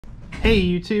Hey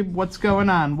YouTube, what's going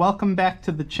on? Welcome back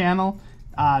to the channel.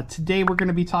 Today we're going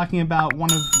to be talking about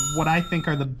one of what I think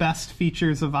are the best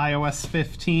features of iOS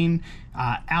 15.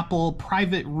 Apple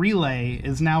Private Relay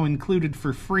is now included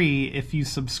for free if you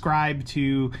subscribe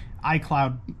to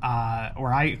iCloud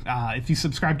if you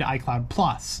subscribe to iCloud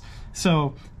Plus.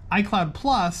 So iCloud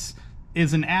Plus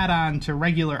is an add-on to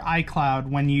regular iCloud.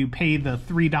 When you pay the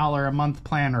 $3 a month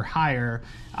plan or higher,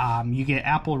 you get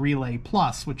Apple Relay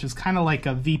Plus, which is kind of like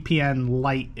a VPN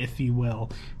Lite, if you will.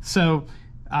 So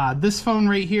this phone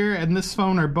right here and this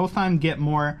phone are both on Get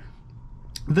More.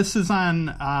 This is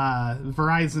on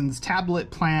Verizon's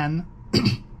tablet plan.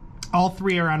 All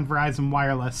three are on Verizon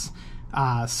Wireless.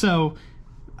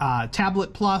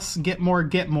 Tablet Plus, Get More,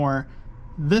 Get More.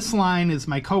 This line is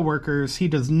my coworker's. He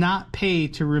does not pay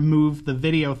to remove the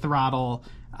video throttle.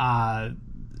 All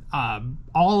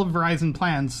of Verizon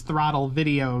plans throttle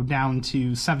video down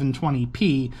to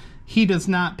 720p. He does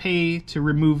not pay to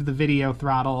remove the video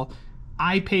throttle.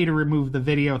 I pay to remove the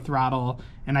video throttle,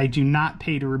 and I do not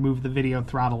pay to remove the video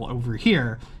throttle over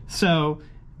here. So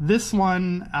this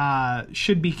one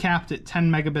should be capped at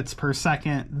 10 megabits per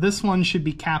second. This one should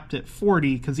be capped at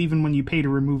 40, because even when you pay to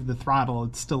remove the throttle,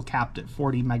 it's still capped at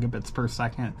 40 megabits per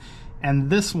second.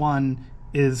 And this one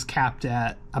is capped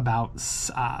at about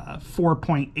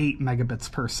 4.8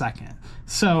 megabits per second.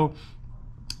 So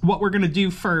what we're going to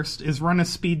do first is run a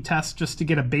speed test just to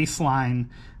get a baseline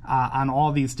on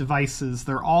all these devices.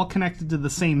 They're all connected to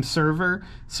the same server,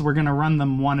 so we're going to run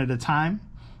them one at a time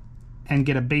and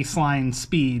get a baseline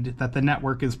speed that the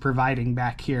network is providing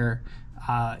back here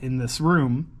in this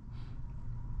room.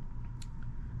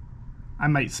 I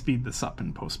might speed this up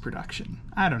in post-production.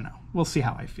 I don't know. We'll see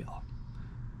how I feel.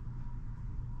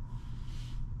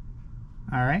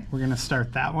 All right, we're going to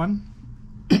start that one.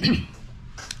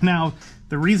 Now,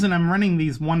 the reason I'm running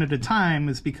these one at a time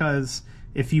is because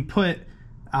if you put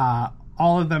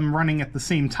all of them running at the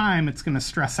same time, it's going to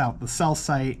stress out the cell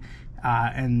site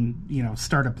and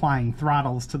start applying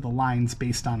throttles to the lines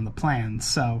based on the plans.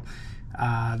 So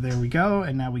there we go,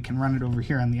 and now we can run it over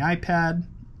here on the iPad.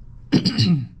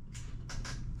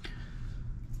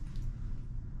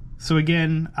 So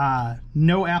again,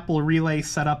 no Apple Relay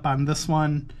set up on this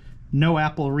one, no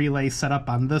Apple Relay set up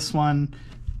on this one.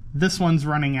 This one's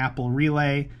running Apple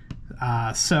Relay.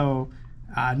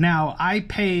 Now I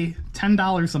pay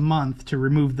 $10 a month to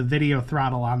remove the video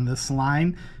throttle on this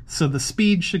line, so the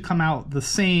speed should come out the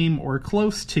same or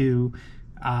close to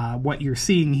what you're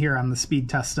seeing here on the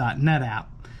Speedtests.net app.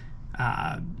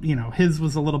 His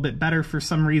was a little bit better for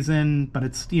some reason, but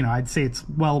it's, I'd say it's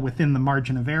well within the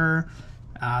margin of error.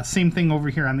 Same thing over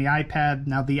here on the iPad.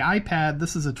 Now the iPad,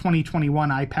 this is a 2021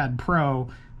 iPad Pro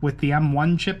with the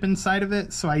M1 chip inside of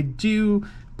it, so I do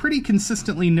pretty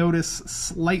consistently notice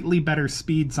slightly better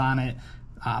speeds on it,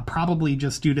 probably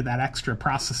just due to that extra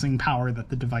processing power that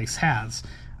the device has.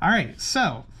 All right,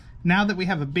 so now that we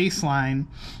have a baseline,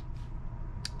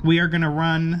 we are going to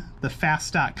run the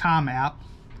fast.com app,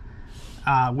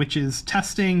 which is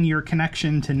testing your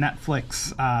connection to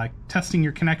Netflix, testing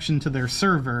your connection to their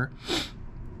server.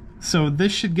 So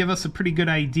this should give us a pretty good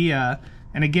idea.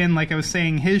 And again, like I was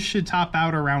saying, his should top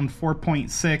out around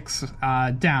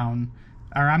 4.6 down.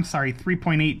 Or I'm sorry,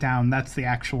 3.8 down. That's the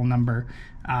actual number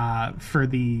for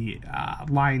the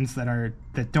lines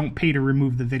that don't pay to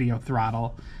remove the video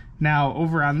throttle. Now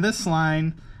over on this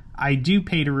line, I do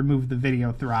pay to remove the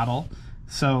video throttle.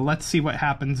 So let's see what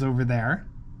happens over there.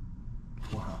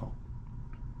 Wow,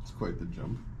 it's quite the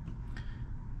jump.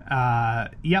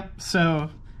 Yep. So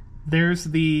there's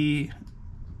the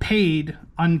paid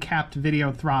uncapped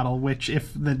video throttle, which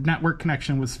if the network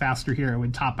connection was faster here, it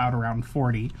would top out around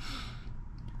 40.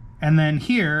 And then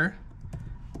here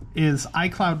is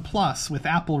iCloud Plus with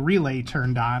Apple Relay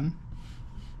turned on.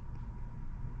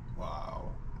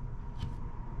 Wow.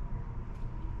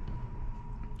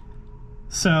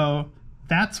 So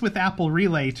that's with Apple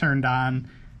Relay turned on.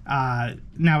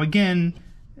 Now again,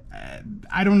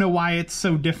 I don't know why it's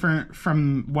so different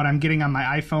from what I'm getting on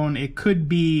my iPhone. It could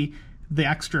be the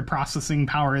extra processing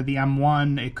power of the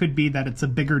M1. It could be that it's a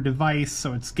bigger device,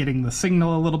 so it's getting the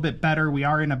signal a little bit better. We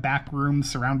are in a back room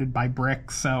surrounded by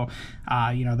bricks, so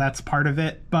that's part of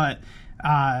it. But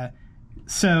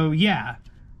so yeah,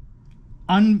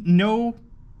 no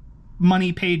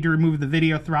money paid to remove the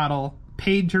video throttle,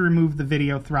 paid to remove the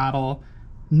video throttle,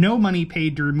 no money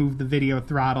paid to remove the video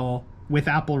throttle with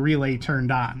Apple Relay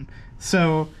turned on.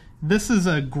 So this is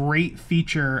a great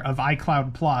feature of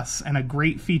iCloud Plus and a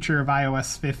great feature of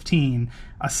iOS 15.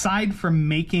 Aside from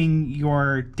making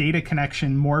your data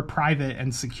connection more private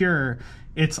and secure,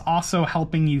 it's also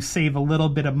helping you save a little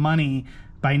bit of money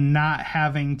by not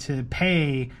having to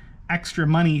pay extra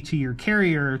money to your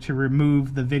carrier to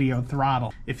remove the video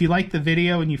throttle. If you liked the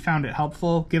video and you found it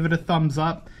helpful, give it a thumbs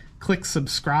up, click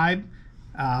subscribe,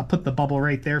 put the bubble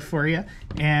right there for you,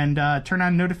 and turn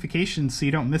on notifications so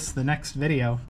you don't miss the next video.